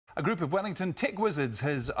A group of Wellington tech wizards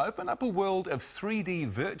has opened up a world of 3D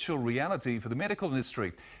virtual reality for the medical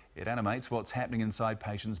industry. It animates what's happening inside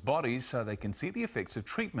patients' bodies so they can see the effects of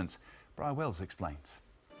treatments. Brian Wells explains.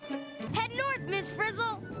 Head north, Miss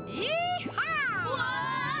Frizzle! Yee-haw!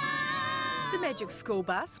 The Magic School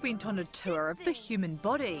Bus went on a tour of the human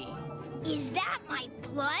body. Is that my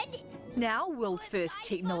blood? Now, world-first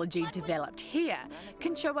technology developed here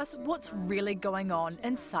can show us what's really going on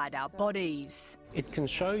inside our bodies. It can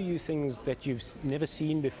show you things that you've never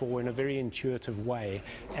seen before in a very intuitive way,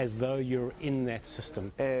 as though you're in that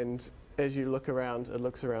system. And as you look around, it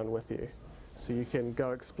looks around with you. So you can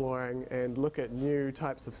go exploring and look at new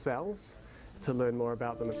types of cells to learn more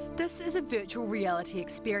about them. This is a virtual reality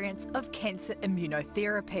experience of cancer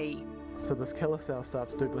immunotherapy, So this killer cell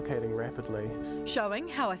starts duplicating rapidly. showing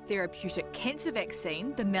how a therapeutic cancer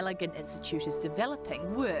vaccine the Wellington Institute is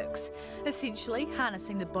developing works, essentially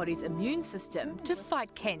harnessing the body's immune system to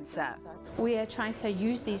fight cancer. We are trying to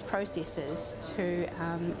use these processes to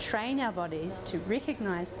train our bodies to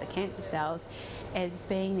recognise the cancer cells as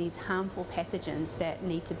being these harmful pathogens that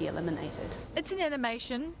need to be eliminated. It's an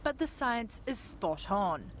animation, but the science is spot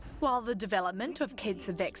on. While the development of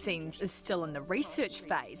cancer vaccines is still in the research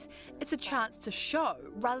phase, it's a chance to show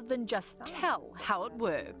rather than just tell how it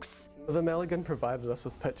works. The Wellington provided us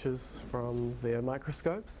with pictures from their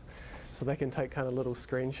microscopes, so they can take kind of little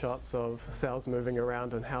screenshots of cells moving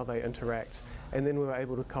around and how they interact, and then we were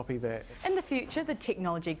able to copy that. In the future, the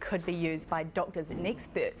technology could be used by doctors and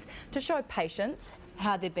experts to show patients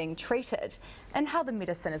how they're being treated and how the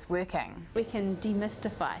medicine is working. We can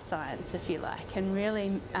demystify science, if you like, and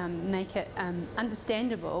really make it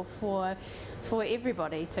understandable for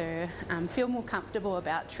everybody to feel more comfortable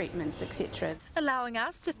about treatments, etc. Allowing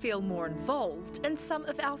us to feel more involved in some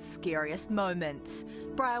of our scariest moments.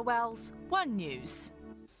 Brian Wells, One News.